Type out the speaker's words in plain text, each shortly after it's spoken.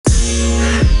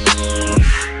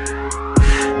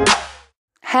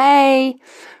Hey,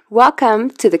 welcome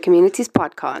to the Communities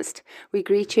Podcast. We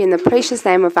greet you in the precious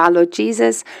name of our Lord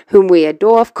Jesus, whom we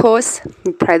adore, of course.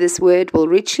 We pray this word will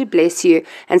richly bless you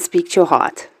and speak to your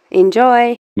heart.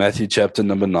 Enjoy. Matthew chapter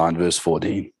number 9, verse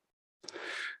 14.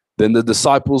 Then the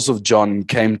disciples of John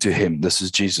came to him. This is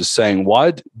Jesus saying,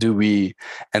 "Why do we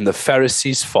and the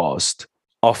Pharisees fast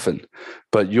often,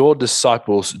 but your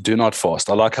disciples do not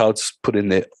fast?" I like how it's put in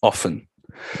there, often.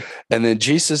 And then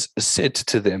Jesus said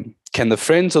to them, "Can the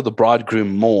friends of the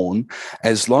bridegroom mourn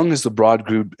as long as the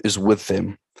bridegroom is with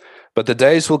them? But the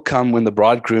days will come when the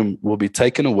bridegroom will be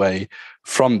taken away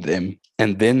from them,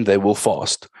 and then they will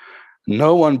fast.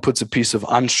 No one puts a piece of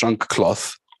unshrunk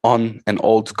cloth on an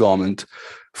old garment,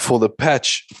 for the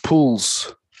patch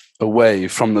pulls away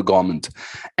from the garment,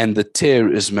 and the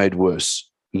tear is made worse.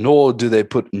 Nor do they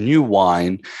put new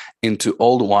wine into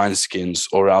old wineskins,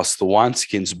 or else the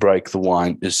wineskins break, the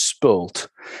wine is spilled,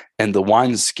 and the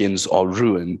wineskins are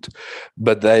ruined.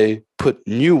 But they put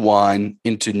new wine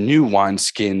into new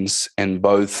wineskins, and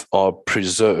both are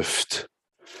preserved."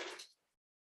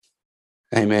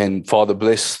 Amen. Father,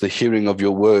 bless the hearing of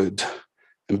your word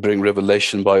and bring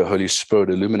revelation by your Holy Spirit.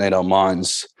 Illuminate our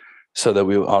minds so that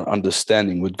our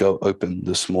understanding would go open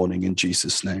this morning in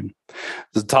Jesus' name.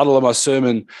 The title of my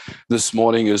sermon this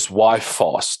morning is "Why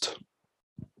Fast?"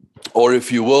 Or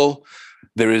if you will,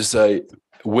 there is a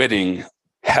wedding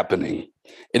happening.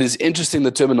 It is interesting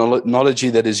the terminology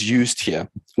that is used here.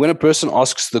 When a person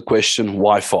asks the question,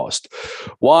 why fast?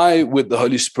 Why would the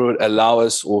Holy Spirit allow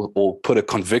us or put a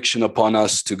conviction upon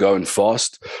us to go and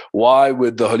fast? Why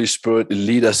would the Holy Spirit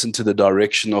lead us into the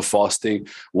direction of fasting?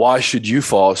 Why should you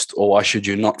fast or why should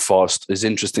you not fast? Is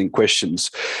interesting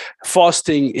questions.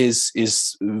 Fasting is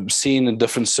seen in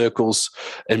different circles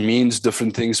and means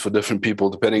different things for different people,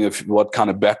 depending on what kind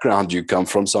of background you come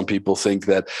from. Some people think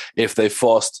that if they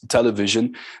fast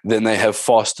television, then they have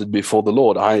fasted before the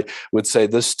Lord. I would say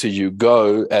this to you: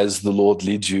 go as the Lord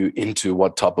leads you into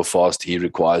what type of fast he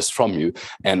requires from you,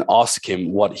 and ask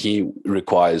him what he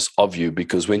requires of you,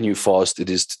 because when you fast, it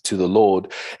is to the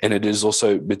Lord, and it is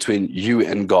also between you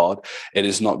and God. It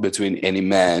is not between any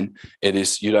man. It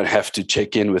is, you don't have to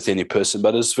check in with any person.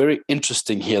 But it's very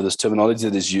interesting here, this terminology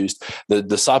that is used. The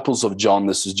disciples of John,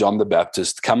 this is John the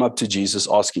Baptist, come up to Jesus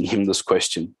asking him this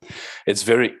question. It's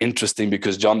very interesting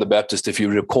because John the Baptist, if you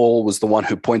recall, was the one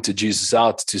who pointed Jesus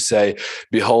out to say,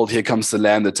 "Behold, here comes the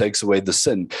Lamb that takes away the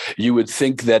sin." You would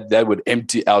think that that would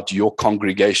empty out your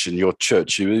congregation, your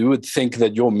church. You would think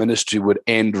that your ministry would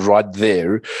end right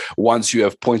there once you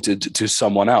have pointed to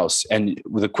someone else. And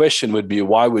the question would be,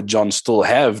 why would John still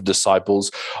have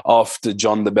disciples after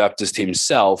John the Baptist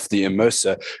himself, the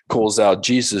immerser, calls out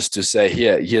Jesus to say,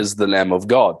 here's the Lamb of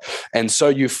God. And so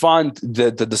you find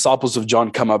that the disciples of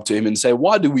John come up to him and say,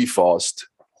 "Why do we fast?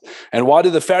 And why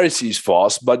do the Pharisees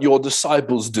fast, but your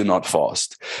disciples do not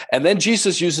fast?" And then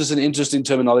Jesus uses an interesting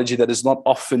terminology that is not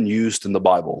often used in the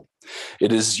Bible.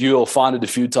 You'll find it a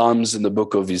few times in the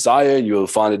book of Isaiah, and you'll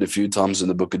find it a few times in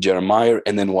the book of Jeremiah,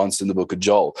 and then once in the book of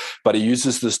Joel. But he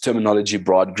uses this terminology,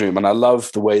 bridegroom. And I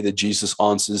love the way that Jesus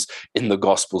answers in the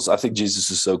Gospels. I think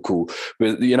Jesus is so cool.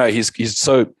 But, he's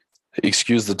so,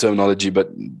 excuse the terminology, but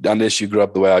unless you grew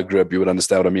up the way I grew up, you would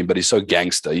understand what I mean. But he's so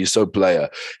gangster. He's so player.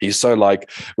 He's so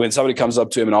like, when somebody comes up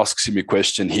to him and asks him a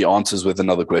question, he answers with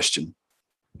another question.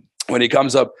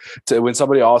 When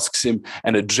somebody asks him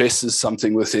and addresses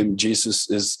something with him, Jesus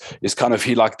is kind of,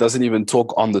 he like doesn't even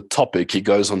talk on the topic. He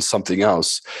goes on something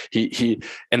else.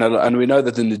 And we know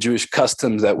that in the Jewish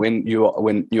custom that when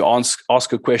you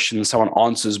ask a question and someone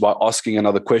answers by asking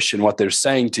another question, what they're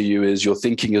saying to you is, your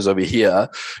thinking is over here.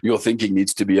 Your thinking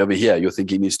needs to be over here. Your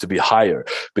thinking needs to be higher,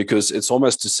 because it's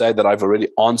almost to say that I've already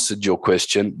answered your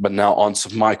question, but now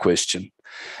answer my question.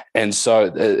 And so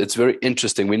it's very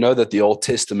interesting. We know that the Old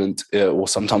Testament, or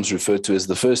sometimes referred to as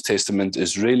the First Testament,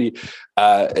 is really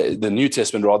the New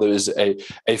Testament rather is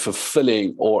a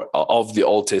fulfilling of the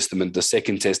Old Testament, the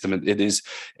Second Testament.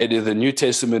 The New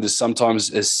Testament is sometimes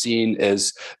seen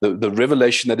as the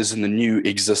revelation that is in the New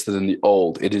existed in the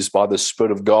Old. It is by the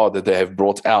Spirit of God that they have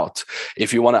brought out.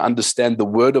 If you want to understand the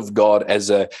Word of God as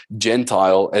a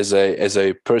Gentile, as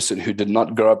a person who did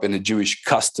not grow up in a Jewish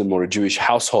custom or a Jewish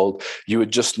household, you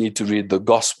would just need to read the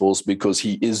Gospels, because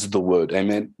he is the Word.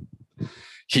 Amen.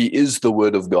 He is the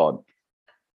Word of God.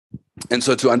 And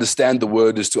so to understand the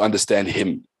Word is to understand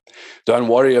him. Don't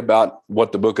worry about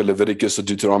what the book of Leviticus or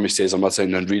Deuteronomy says. I'm not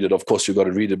saying don't read it. Of course, you got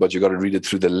to read it, but you got to read it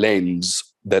through the lens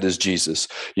that is Jesus.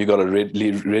 You got to read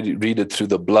it through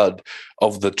the blood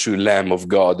of the true Lamb of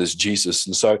God, is Jesus.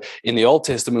 And so in the Old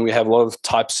Testament, we have a lot of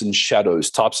types and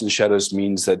shadows. Types and shadows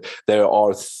means that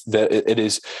it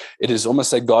is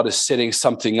almost like God is setting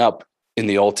something up in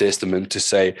the Old Testament to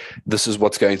say this is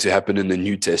what's going to happen in the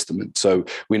New Testament. So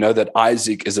we know that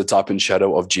Isaac is a type and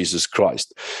shadow of Jesus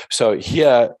Christ. So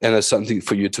here, and it's something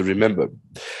for you to remember,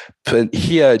 but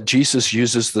here Jesus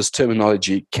uses this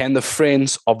terminology, can the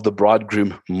friends of the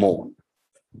bridegroom mourn?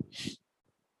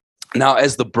 Now,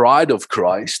 as the bride of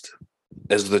Christ,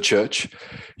 as the church,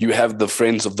 you have the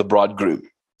friends of the bridegroom.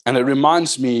 And it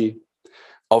reminds me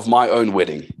of my own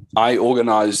wedding. I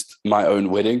organized my own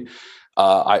wedding.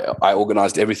 I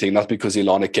organized everything, not because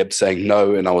Ilana kept saying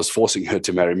no and I was forcing her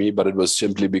to marry me, but it was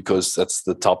simply because that's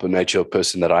the type of nature of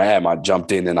person that I am. I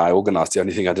jumped in and I organized. The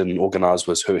only thing I didn't organize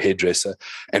was her hairdresser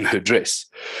and her dress.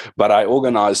 But I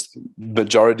organized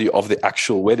majority of the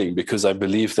actual wedding because I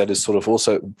believe that is sort of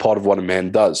also part of what a man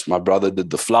does. My brother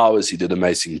did the flowers. He did an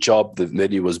amazing job. The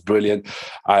venue was brilliant.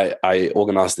 I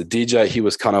organized the DJ. He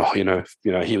was kind of,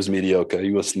 he was mediocre.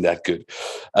 He wasn't that good.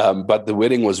 But the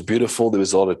wedding was beautiful. There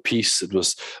was a lot of peace.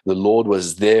 The Lord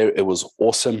was there. It was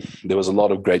awesome. There was a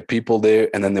lot of great people there.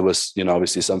 And then there was,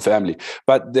 obviously some family.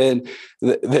 But then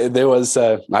there was,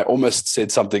 I almost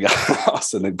said something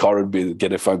else, and then Cara would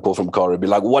get a phone call from Cara, be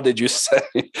like, what did you say?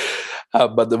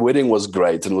 But the wedding was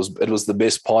great. And it was the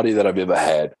best party that I've ever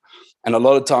had. And a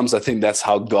lot of times I think that's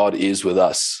how God is with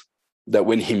us. That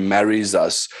when he marries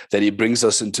us, that he brings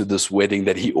us into this wedding,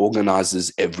 that he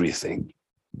organizes everything.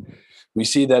 We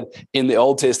see that in the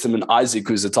Old Testament, Isaac,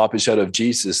 who's a type and shadow of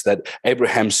Jesus, that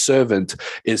Abraham's servant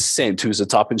is sent, who's a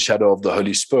type and shadow of the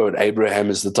Holy Spirit. Abraham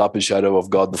is the type and shadow of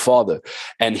God the Father.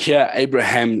 And here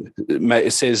Abraham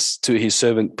says to his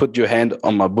servant, put your hand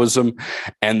on my bosom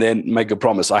and then make a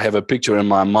promise. I have a picture in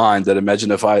my mind that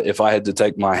imagine if I had to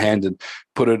take my hand and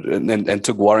put it and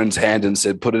took Warren's hand and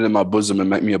said, put it in my bosom and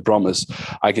make me a promise.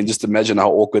 I can just imagine how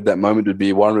awkward that moment would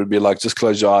be. Warren would be like, just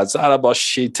close your eyes.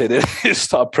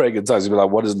 Start praying in tongues. He'd be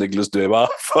like, what is Nicholas doing?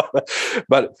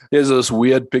 But there's this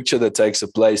weird picture that takes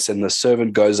place, and the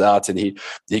servant goes out and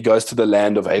he goes to the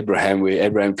land of Abraham, where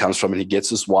Abraham comes from, and he gets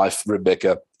his wife,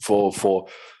 Rebecca, for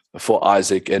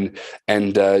Isaac,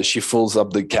 and she fills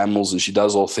up the camels and she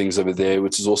does all things over there,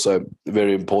 which is also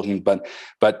very important.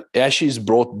 But as she's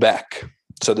brought back,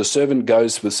 so the servant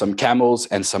goes with some camels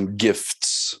and some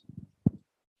gifts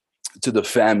to the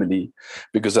family,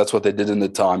 because that's what they did in the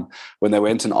time. When they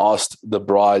went and asked the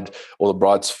bride or the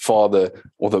bride's father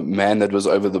or the man that was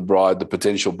over the bride, the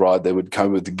potential bride, they would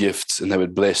come with gifts and they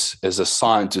would bless as a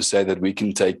sign to say that we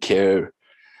can take care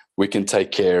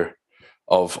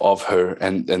of her,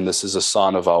 and this is a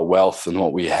sign of our wealth and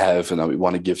what we have and that we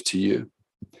want to give to you.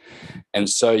 And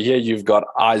so here you've got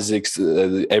Isaac's,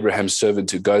 Abraham's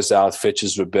servant, who goes out,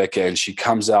 fetches Rebecca, and she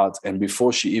comes out. And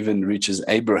before she even reaches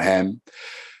Abraham,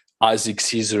 Isaac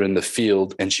sees her in the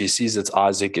field, and she sees it's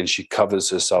Isaac, and she covers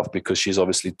herself because she's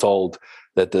obviously told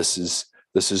that this is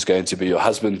going to be your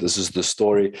husband. This is the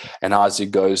story. And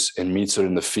Isaac goes and meets her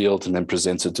in the field and then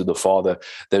presents her to the Father.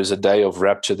 There's a day of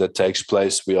rapture that takes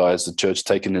place. We are, as the church,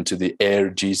 taken into the air.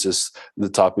 Jesus, the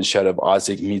type and shadow of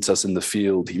Isaac, meets us in the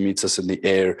field. He meets us in the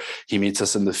air. He meets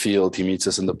us in the field. He meets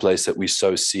us in the place that we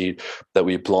sow seed, that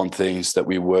we plant things, that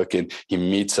we work in. He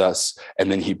meets us, and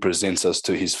then he presents us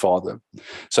to his Father.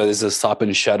 So there's this type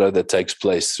and shadow that takes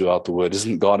place throughout the word.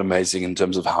 Isn't God amazing in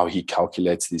terms of how he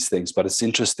calculates these things? But it's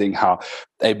interesting how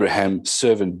Abraham's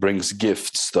servant brings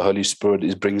gifts. The Holy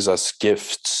Spirit brings us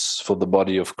gifts for the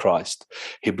body of Christ.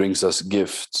 He brings us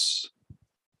gifts.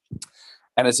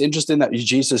 And it's interesting that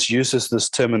Jesus uses this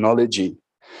terminology.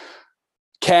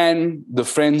 Can the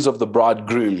friends of the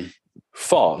bridegroom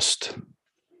fast?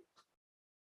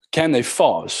 Can they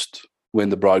fast when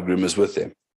the bridegroom is with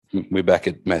them? We're back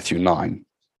at Matthew 9.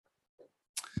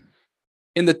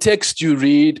 In the text you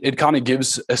read, it kind of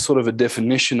gives a sort of a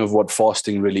definition of what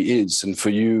fasting really is. And for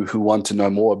you who want to know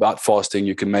more about fasting,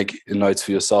 you can make notes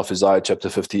for yourself, Isaiah chapter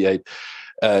 58.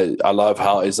 I love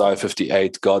how Isaiah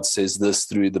 58, God says this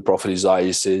through the prophet Isaiah.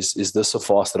 He says, is this a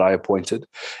fast that I appointed?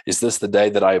 Is this the day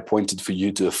that I appointed for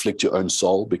you to afflict your own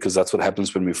soul? Because that's what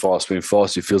happens when we fast. When we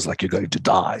fast, it feels like you're going to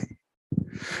die.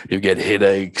 You get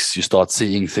headaches, you start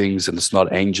seeing things, and it's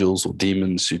not angels or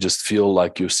demons. You just feel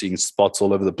like you're seeing spots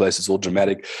all over the place. It's all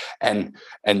dramatic. And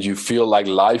you feel like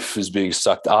life is being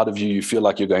sucked out of you. You feel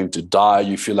like you're going to die.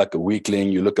 You feel like a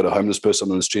weakling. You look at a homeless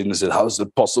person on the street and say, how is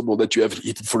it possible that you haven't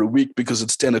eaten for a week because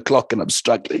it's 10 o'clock and I'm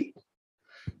struggling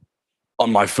on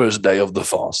my first day of the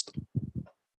fast?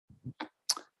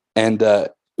 And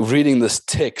reading this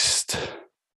text,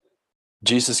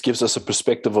 Jesus gives us a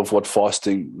perspective of what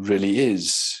fasting really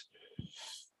is,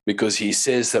 because he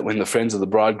says that when the friends of the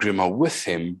bridegroom are with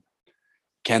him,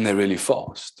 can they really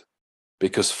fast?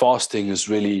 Because fasting is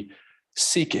really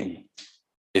seeking,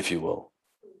 if you will.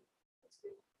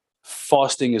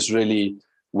 Fasting is really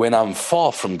when I'm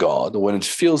far from God, or when it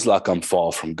feels like I'm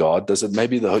far from God, does it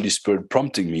maybe the Holy Spirit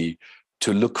prompting me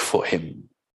to look for him?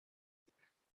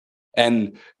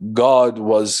 And God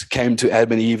came to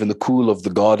Adam and Eve in the cool of the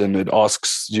garden. It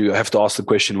asks, you have to ask the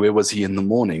question, where was he in the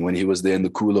morning when he was there in the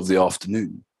cool of the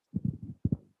afternoon?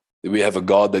 We have a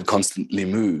God that constantly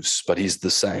moves, but he's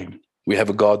the same. We have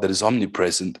a God that is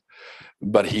omnipresent,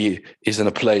 but he is in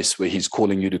a place where he's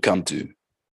calling you to come to.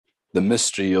 The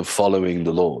mystery of following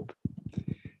the Lord.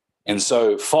 And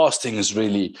so fasting is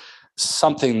really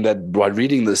something that by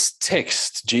reading this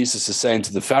text, Jesus is saying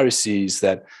to the Pharisees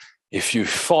that if you're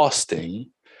fasting,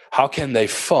 how can they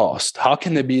fast? How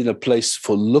can they be in a place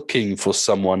for looking for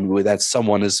someone where that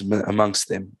someone is amongst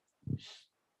them?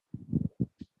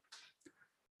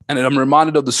 And I'm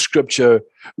reminded of the scripture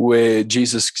where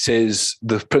Jesus says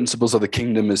the principles of the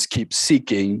kingdom is keep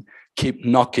seeking, keep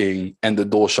knocking, and the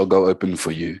door shall go open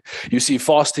for you. You see,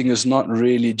 fasting is not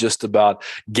really just about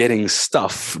getting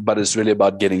stuff, but it's really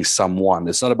about getting someone.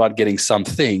 It's not about getting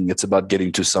something, it's about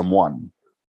getting to someone.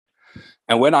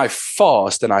 And when I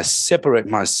fast and I separate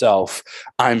myself,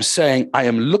 I'm saying I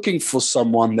am looking for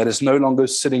someone that is no longer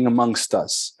sitting amongst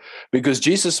us. Because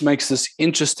Jesus makes this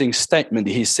interesting statement.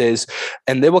 He says,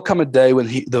 and there will come a day when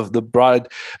the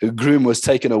bridegroom was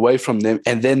taken away from them,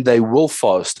 and then they will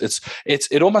fast.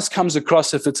 It almost comes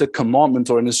across if it's a commandment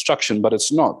or an instruction, but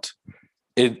it's not.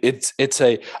 It's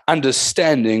a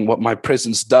understanding what my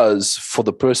presence does for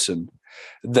the person,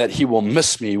 that he will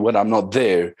miss me when I'm not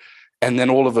there. And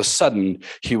then all of a sudden,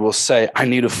 he will say, I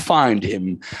need to find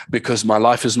him because my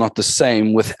life is not the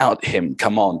same without him.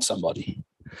 Come on, somebody.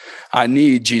 I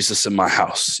need Jesus in my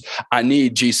house. I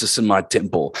need Jesus in my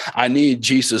temple. I need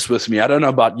Jesus with me. I don't know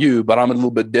about you, but I'm a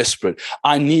little bit desperate.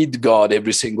 I need God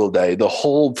every single day.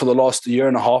 For the last year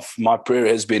and a half, my prayer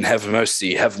has been, have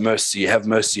mercy, have mercy, have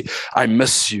mercy. I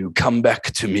miss you. Come back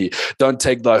to me. Don't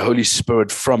take thy Holy Spirit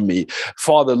from me.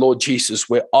 Father, Lord Jesus,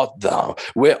 where art thou?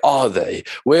 Where are they?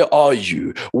 Where are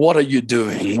you? What are you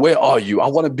doing? Where are you? I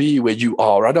want to be where you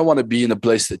are. I don't want to be in a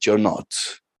place that you're not.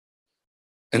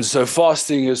 And so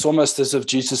fasting is almost as if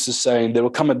Jesus is saying, there will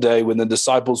come a day when the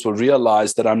disciples will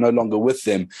realize that I'm no longer with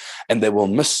them and they will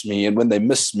miss me. And when they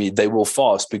miss me, they will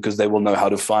fast because they will know how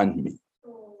to find me.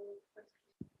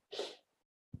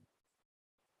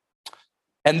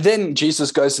 And then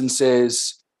Jesus goes and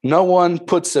says, no one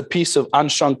puts a piece of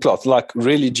unshrunk cloth. Like,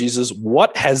 really, Jesus,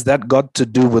 what has that got to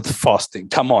do with fasting?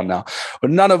 Come on now.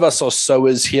 Well, none of us are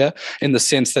sewers here in the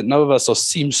sense that none of us are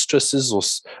seamstresses, or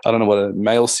I don't know what a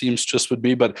male seamstress would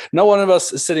be, but no one of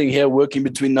us is sitting here working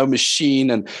between no machine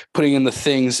and putting in the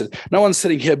things. No one's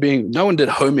sitting here no one did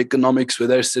home economics where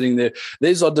they're sitting there.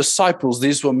 These are disciples.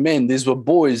 These were men. These were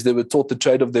boys. They were taught the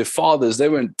trade of their fathers. They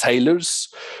weren't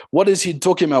tailors. What is he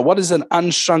talking about? What is an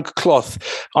unshrunk cloth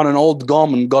on an old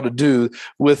garment got to do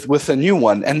with a new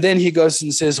one? And then he goes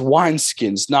and says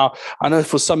wineskins. Now, I know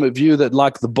for some of you that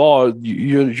like the bar,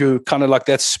 you're kind of like,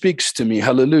 that speaks to me.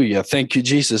 Hallelujah. Thank you,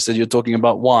 Jesus, that you're talking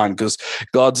about wine, because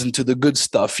God's into the good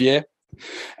stuff, yeah?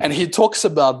 And he talks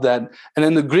about that. And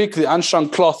in the Greek, the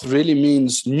unshrunk cloth really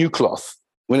means new cloth.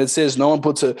 When it says no one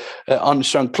puts an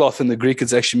unshrunk cloth in the Greek,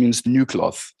 it actually means new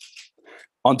cloth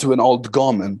onto an old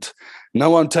garment. No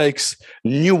one takes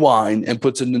new wine and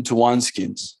puts it into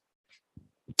wineskins.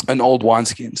 And old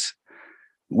wineskins,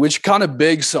 which kind of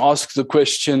begs to ask the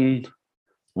question,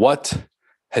 what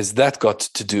has that got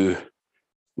to do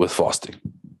with fasting?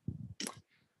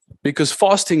 Because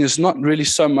fasting is not really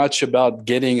so much about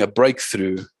getting a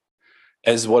breakthrough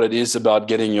as what it is about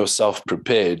getting yourself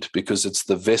prepared, because it's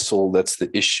the vessel that's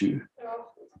the issue.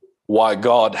 Why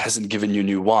God hasn't given you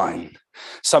new wine.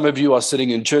 Some of you are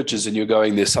sitting in churches and you're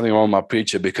going, there's something wrong with my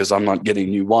preacher because I'm not getting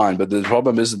new wine. But the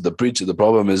problem isn't the preacher. The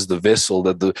problem is the vessel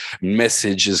that the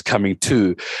message is coming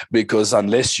to. Because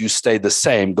unless you stay the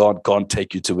same, God can't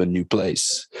take you to a new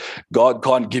place. God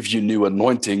can't give you new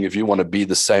anointing if you want to be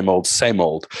the same old, same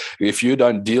old. If you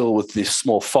don't deal with the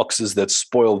small foxes that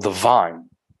spoil the vine.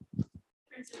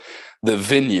 The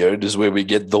vineyard is where we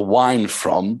get the wine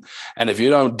from. And if you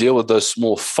don't deal with those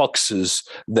small foxes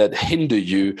that hinder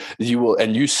you,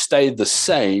 and you stay the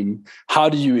same, how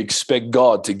do you expect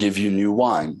God to give you new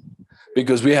wine?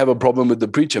 Because we have a problem with the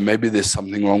preacher. Maybe there's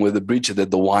something wrong with the preacher that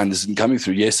the wine isn't coming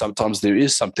through. Yes, sometimes there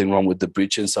is something wrong with the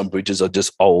preacher, and some preachers are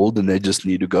just old and they just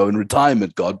need to go in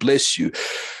retirement. God bless you.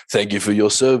 Thank you for your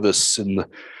service in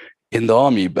the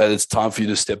army, but it's time for you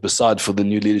to step aside for the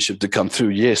new leadership to come through.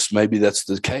 Yes, maybe that's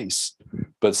the case.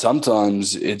 But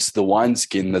sometimes it's the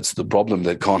wineskin that's the problem,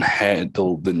 that can't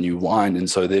handle the new wine. And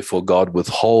so therefore God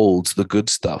withholds the good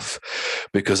stuff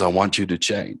because I want you to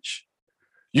change.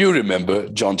 You remember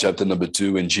John chapter number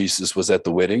 2 when Jesus was at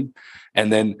the wedding,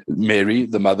 and then Mary,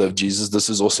 the mother of Jesus. This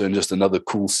is also just another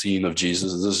cool scene of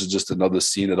Jesus. This is just another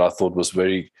scene that I thought was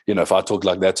very, if I talk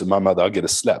like that to my mother, I'll get a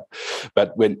slap.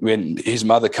 But when his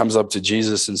mother comes up to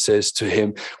Jesus and says to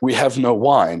him, "We have no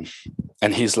wine,"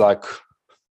 and he's like,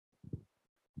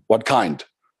 "What kind?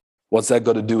 What's that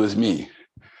got to do with me?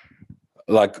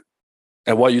 Like,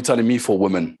 and why are you telling me for,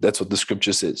 women?" That's what the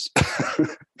scripture says.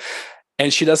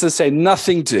 And she doesn't say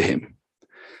nothing to him.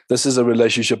 This is a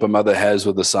relationship a mother has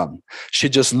with a son. She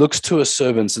just looks to her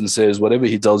servants and says, "Whatever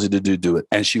he tells you to do, do it."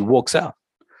 And she walks out.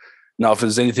 Now, if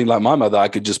it's anything like my mother, I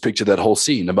could just picture that whole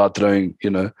scene about throwing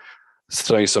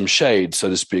some shade, so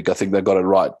to speak. I think they got it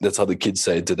right. That's how the kids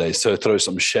say it today. So throw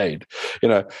some shade.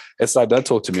 It's like, "Don't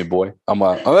talk to me, boy." I'm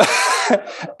like,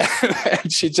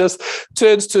 and she just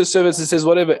turns to her servants and says,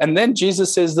 "Whatever." And then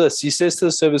Jesus says this. He says to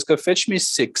the servants, "Go fetch me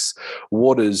 6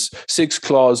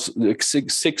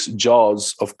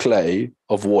 jars of clay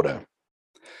of water.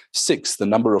 6, the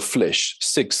number of flesh.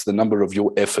 6, the number of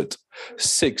your effort.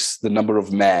 6, the number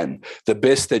of man. The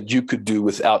best that you could do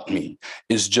without me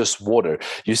is just water."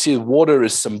 You see, water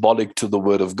is symbolic to the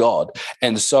word of God.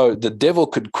 And so the devil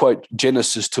could quote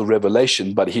Genesis to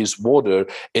Revelation, but his water,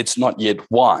 it's not yet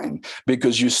wine,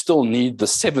 because you still need the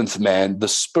 7th man, the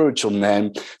spiritual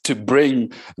man, to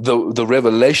bring the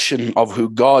revelation of who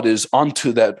God is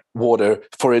onto that water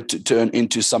for it to turn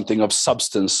into something of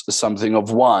substance, something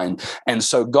of wine. And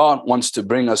so God wants to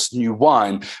bring us new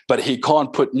wine, but he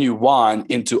can't put new wine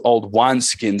into old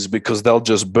wineskins because they'll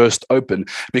just burst open,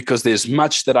 because there's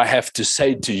much that I have to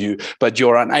say to you, but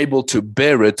you're unable to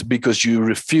bear it because you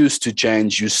refuse to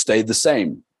change. You stay the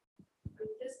same.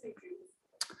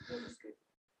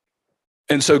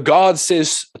 And so God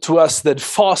says to us that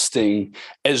fasting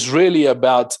is really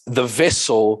about the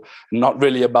vessel, not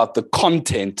really about the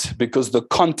content, because the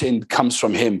content comes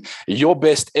from him. Your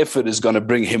best effort is going to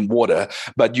bring him water,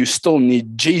 but you still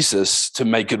need Jesus to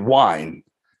make it wine.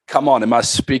 Come on, am I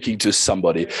speaking to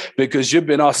somebody? Because you've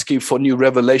been asking for new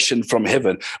revelation from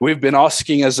heaven. We've been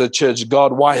asking as a church,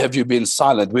 "God, why have you been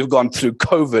silent?" We've gone through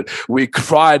COVID. We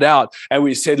cried out and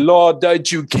we said, "Lord,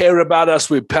 don't you care about us?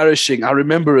 We're perishing." I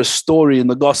remember a story in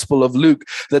the Gospel of Luke,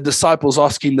 the disciples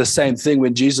asking the same thing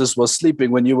when Jesus was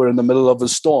sleeping, when you were in the middle of a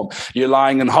storm. You're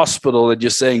lying in hospital and you're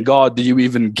saying, "God, do you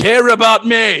even care about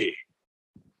me?"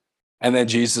 And then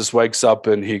Jesus wakes up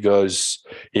and he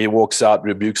walks out,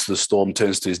 rebukes the storm,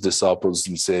 turns to his disciples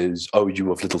and says, "Oh,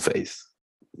 you of little faith,"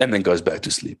 and then goes back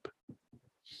to sleep.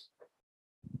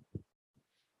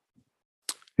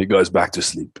 He goes back to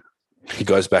sleep. He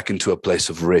goes back into a place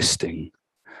of resting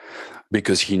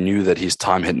because he knew that his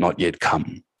time had not yet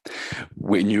come.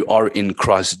 When you are in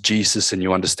Christ Jesus and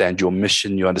you understand your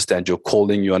mission, you understand your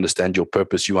calling, you understand your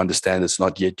purpose, you understand it's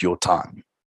not yet your time.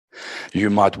 You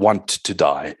might want to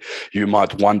die. You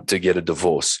might want to get a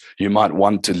divorce. You might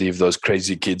want to leave those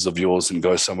crazy kids of yours and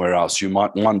go somewhere else. You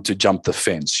might want to jump the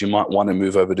fence. You might want to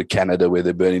move over to Canada where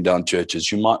they're burning down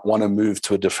churches. You might want to move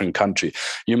to a different country.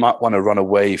 You might want to run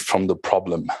away from the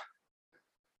problem.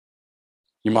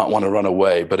 You might want to run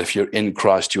away, but if you're in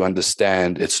Christ, you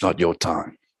understand it's not your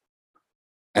time.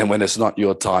 And when it's not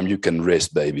your time, you can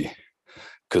rest, baby,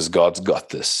 because God's got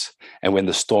this. And when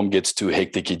the storm gets too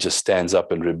hectic, he just stands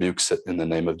up and rebukes it in the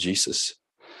name of Jesus.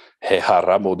 Just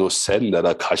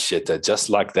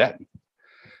like that.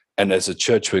 And as a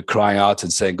church, we're crying out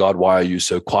and saying, "God, why are you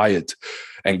so quiet?"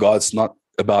 And it's not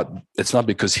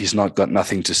because he's not got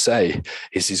nothing to say.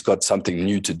 He's got something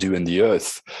new to do in the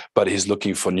earth, but he's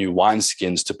looking for new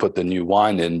wineskins to put the new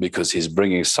wine in, because he's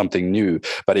bringing something new,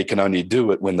 but he can only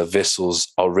do it when the vessels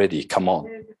are ready. Come on.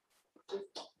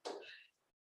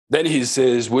 Then he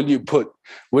says, will you put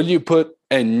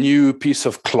a new piece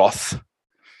of cloth?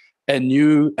 And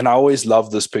I always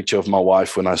love this picture of my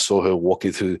wife when I saw her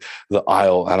walking through the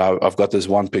aisle. And I've got this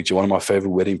one picture, one of my favorite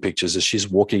wedding pictures, is she's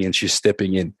walking and she's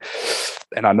stepping in.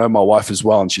 And I know my wife as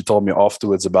well. And she told me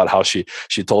afterwards about how she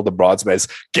told the bridesmaids,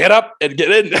 "Get up and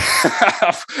get in.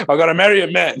 I've got to marry a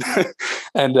man."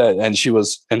 and she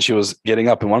was getting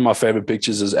up. And one of my favorite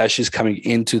pictures is as she's coming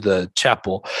into the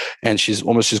chapel, and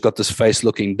she's got this face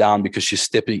looking down because she's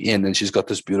stepping in, and she's got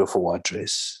this beautiful white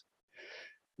dress.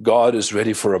 God is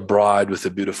ready for a bride with a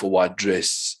beautiful white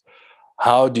dress.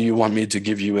 How do you want me to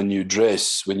give you a new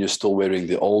dress when you're still wearing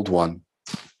the old one?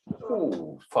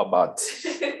 Oh, fabat.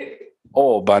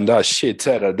 Oh, banda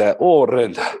shitera da. Oh,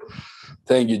 renda.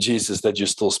 Thank you, Jesus, that you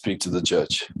still speak to the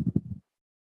church.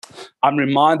 I'm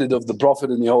reminded of the prophet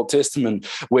in the Old Testament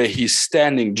where he's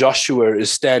standing, Joshua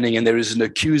is standing, and there is an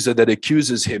accuser that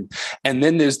accuses him. And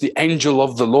then there's the angel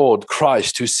of the Lord,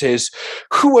 Christ, who says,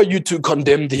 who are you to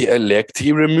condemn the elect?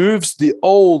 He removes the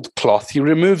old cloth. He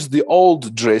removes the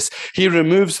old dress. He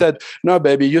removes that, no,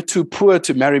 baby, you're too poor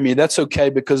to marry me. That's okay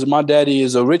because my daddy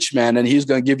is a rich man and he's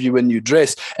going to give you a new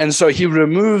dress. And so he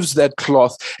removes that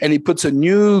cloth and he puts a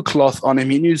new cloth on him.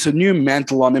 He puts a new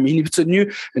mantle on him. He puts a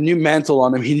new mantle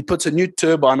on him. He puts a new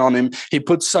turban on him. He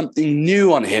puts something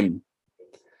new on him.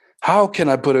 How can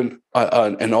I put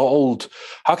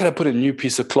how can I put a new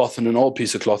piece of cloth in an old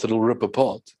piece of cloth? It'll rip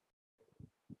apart.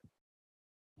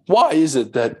 Why is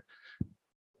it that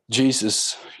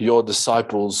Jesus, your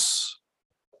disciples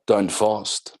don't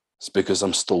fast? It's because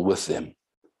I'm still with them.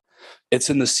 It's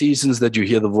in the seasons that you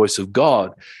hear the voice of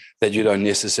God that you don't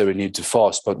necessarily need to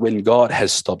fast. But when God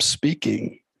has stopped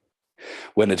speaking,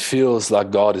 when it feels like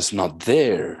God is not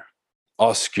there,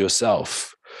 ask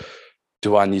yourself,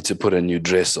 do I need to put a new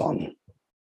dress on?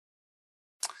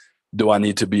 Do I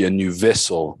need to be a new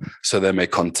vessel so that I may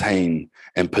contain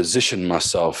and position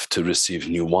myself to receive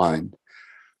new wine?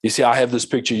 You see, I have this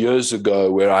picture years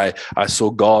ago where I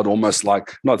saw God almost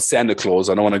like, not Santa Claus,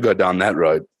 I don't want to go down that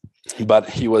road, but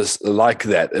he was like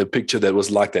that, a picture that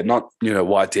was like that, not,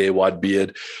 white hair, white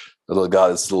beard, a little guy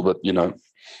that's a little bit,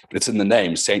 it's in the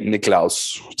name, Saint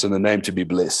Nicholas. It's in the name to be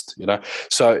blessed,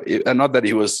 So, and not that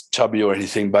he was chubby or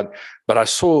anything, but I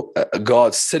saw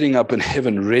God sitting up in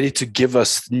heaven ready to give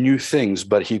us new things,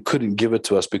 but he couldn't give it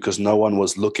to us because no one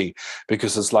was looking,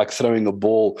 because it's like throwing a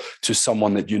ball to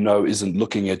someone that isn't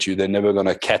looking at you. They're never going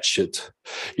to catch it.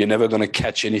 You're never going to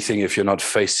catch anything if you're not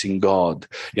facing God.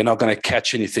 You're not going to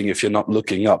catch anything if you're not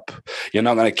looking up. You're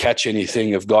not going to catch anything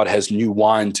if God has new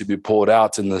wine to be poured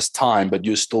out in this time, but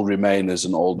you still remain as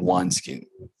an old wineskin.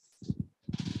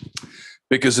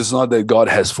 Because it's not that God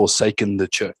has forsaken the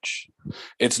church.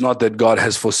 It's not that God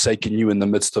has forsaken you in the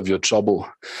midst of your trouble.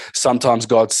 Sometimes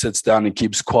God sits down and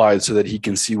keeps quiet so that he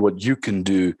can see what you can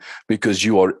do because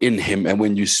you are in him. And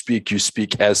when you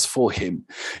speak as for him.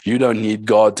 You don't need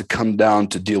God to come down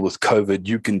to deal with COVID.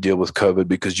 You can deal with COVID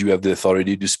because you have the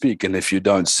authority to speak. And if you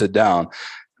don't, sit down,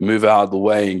 move out of the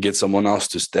way and get someone else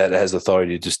that has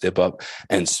authority to step up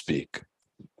and speak.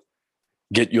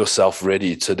 Get yourself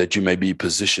ready so that you may be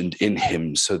positioned in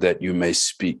him, so that you may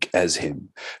speak as him,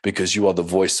 because you are the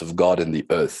voice of God in the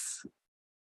earth.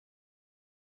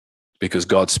 Because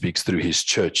God speaks through his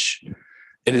church.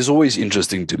 It is always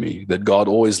interesting to me that God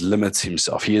always limits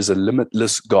himself. He is a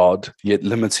limitless God, yet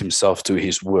limits himself to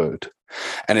his word.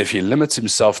 And if he limits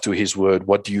himself to his word,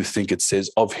 what do you think it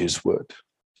says of his word?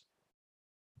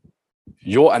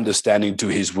 Your understanding to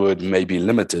his word may be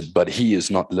limited, but he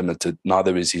is not limited.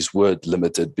 Neither is his word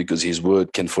limited, because his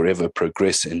word can forever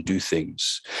progress and do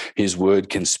things. His word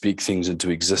can speak things into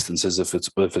existence as if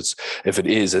it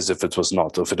is, as if it was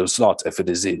not, or if it was not, if it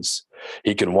is.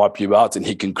 He can wipe you out and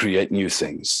he can create new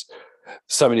things.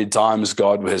 So many times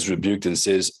God has rebuked and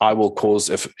says, I will cause,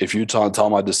 if you tell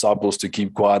my disciples to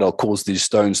keep quiet, I'll cause these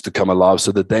stones to come alive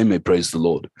so that they may praise the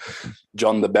Lord.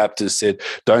 John the Baptist said,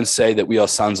 don't say that we are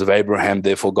sons of Abraham,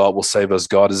 therefore God will save us.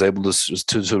 God is able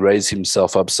to raise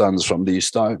himself up sons from these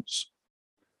stones.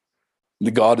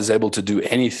 The God is able to do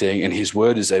anything, and his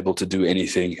word is able to do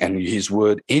anything, and his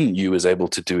word in you is able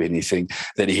to do anything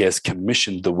that he has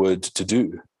commissioned the word to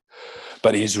do.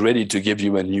 But he's ready to give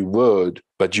you a new word,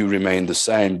 but you remain the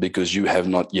same because you have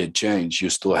not yet changed.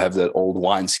 You still have that old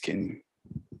wineskin.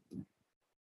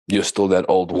 You're still that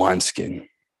old wineskin.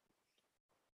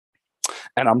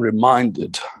 And I'm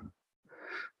reminded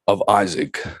of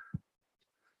Isaac.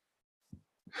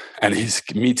 And he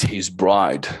meets his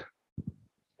bride.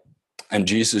 And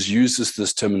Jesus uses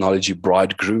this terminology,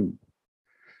 bridegroom.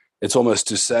 It's almost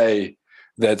to say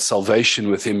that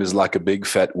salvation with him is like a big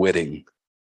fat wedding.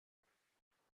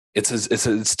 It's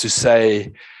to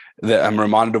say that I'm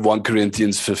reminded of 1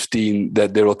 Corinthians 15,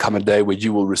 that there will come a day where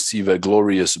you will receive a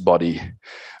glorious body,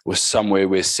 with somewhere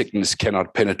where sickness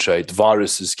cannot penetrate,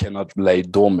 viruses cannot lay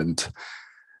dormant,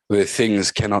 where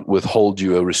things cannot withhold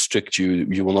you or restrict you.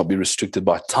 You will not be restricted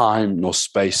by time, nor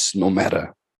space, nor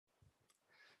matter.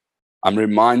 I'm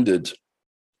reminded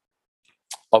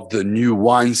of the new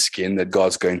wineskin that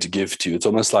God's going to give to you. It's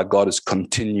almost like God is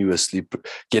continuously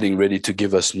getting ready to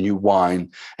give us new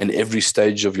wine, and every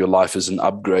stage of your life is an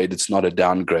upgrade. It's not a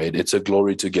downgrade. It's a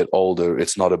glory to get older.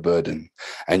 It's not a burden,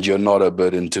 and you're not a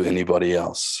burden to anybody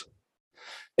else.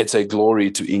 It's a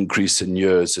glory to increase in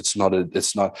years. It's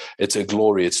a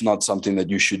glory. It's not something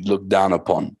that you should look down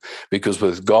upon, because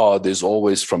with God, there's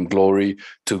always from glory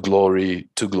to glory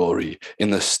to glory.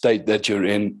 In the state that you're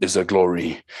in is a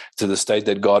glory. To the state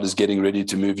that God is getting ready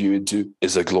to move you into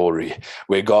is a glory.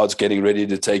 Where God's getting ready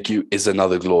to take you is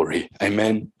another glory.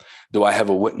 Amen. Do I have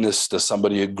a witness? Does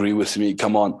somebody agree with me?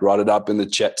 Come on, write it up in the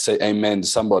chat. Say amen.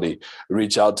 Somebody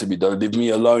reach out to me. Don't leave me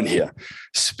alone here.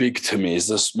 Speak to me. Is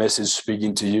this message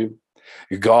speaking to you?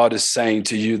 God is saying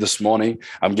to you this morning,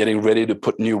 I'm getting ready to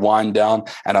put new wine down,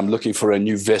 and I'm looking for a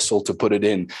new vessel to put it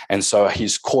in. And so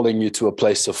he's calling you to a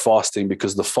place of fasting,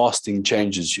 because the fasting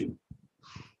changes you.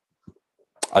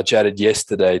 I chatted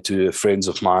yesterday to friends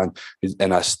of mine,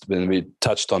 and we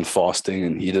touched on fasting,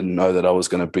 and he didn't know that I was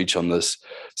going to preach on this.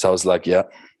 So I was like, yeah,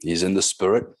 he's in the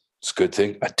spirit. It's a good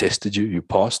thing. I tested you. You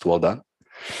passed. Well done.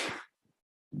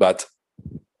 But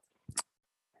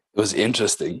it was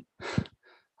interesting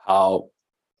how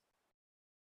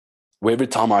every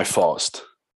time I fast,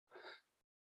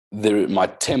 my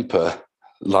temper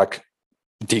like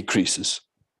decreases.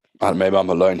 Maybe I'm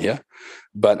alone here,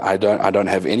 but I don't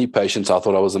have any patience. I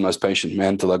thought I was the most patient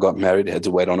man until I got married, had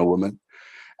to wait on a woman.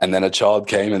 And then a child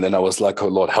came, and then I was like, oh,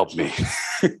 Lord, help me.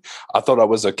 I thought I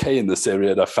was okay in this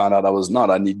area, and I found out I was not.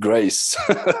 I need grace.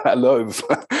 Hello,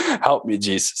 help me,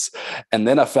 Jesus. And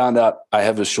then I found out I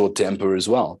have a short temper as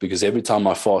well, because every time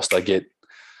I fast, I get,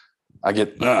 and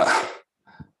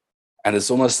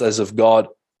it's almost as if God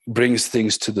brings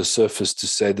things to the surface to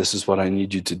say, this is what I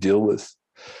need you to deal with.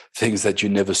 Things that you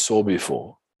never saw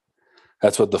before.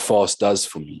 That's what the fast does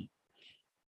for me.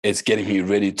 It's getting me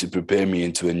ready to prepare me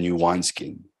into a new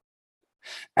wineskin.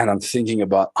 And I'm thinking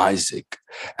about Isaac,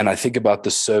 and I think about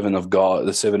the servant of God,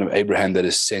 the servant of Abraham that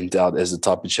is sent out as the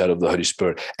type and shadow of the Holy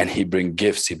Spirit. And he brings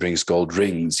gifts. He brings gold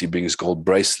rings. He brings gold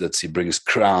bracelets. He brings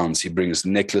crowns. He brings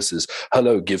necklaces.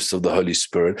 Hello, gifts of the Holy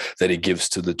Spirit that he gives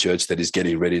to the church that is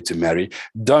getting ready to marry.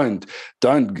 Don't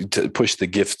push the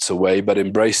gifts away, but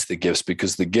embrace the gifts,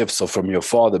 because the gifts are from your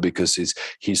Father, because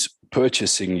he's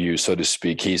purchasing you, so to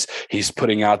speak. He's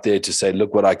putting out there to say,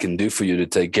 look what I can do for you to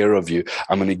take care of you.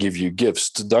 I'm going to give you gifts.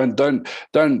 Don't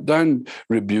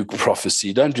rebuke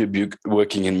prophecy. Don't rebuke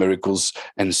working in miracles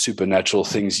and supernatural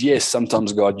things. Yes,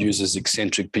 sometimes God uses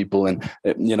eccentric people, and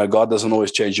God doesn't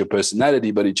always change your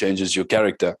personality, but he changes your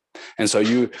character. And so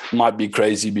you might be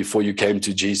crazy before you came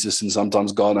to Jesus, and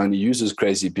sometimes God only uses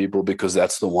crazy people because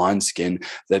that's the wineskin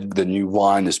that the new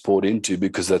wine is poured into,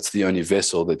 because that's the only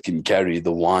vessel that can carry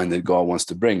the wine that God wants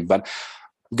to bring. But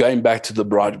going back to the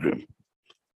bridegroom,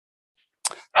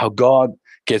 how God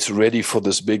gets ready for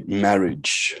this big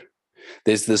marriage.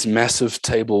 There's this massive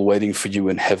table waiting for you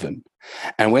in heaven.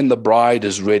 And when the bride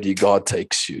is ready, God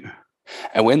takes you.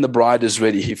 And when the bride is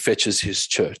ready, he fetches his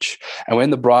church. And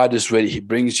when the bride is ready, he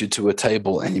brings you to a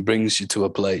table, and he brings you to a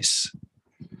place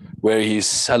where he's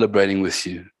celebrating with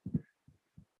you,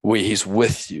 where he's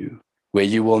with you, where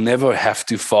you will never have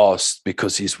to fast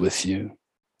because he's with you.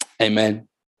 Amen.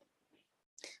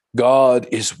 God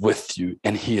is with you,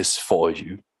 and he is for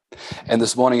you. And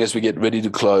this morning, as we get ready to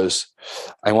close,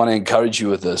 I want to encourage you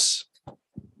with this.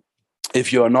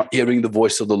 If you are not hearing the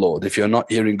voice of the Lord, if you're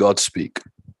not hearing God speak,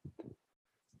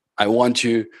 I want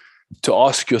you to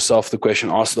ask yourself the question,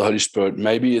 ask the Holy Spirit,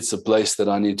 maybe it's a place that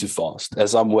I need to fast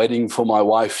as I'm waiting for my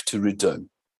wife to return.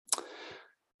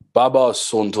 Baba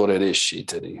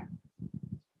sontorereshiteri.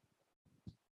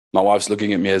 My wife's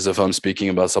looking at me as if I'm speaking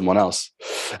about someone else.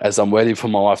 As I'm waiting for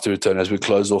my wife to return, as we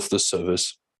close off this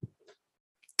service,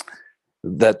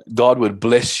 that God would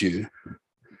bless you,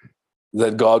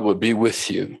 that God would be with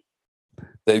you,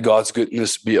 that God's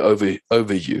goodness be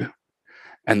over you,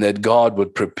 and that God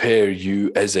would prepare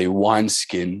you as a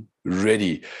wineskin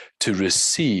ready to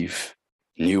receive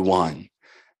new wine.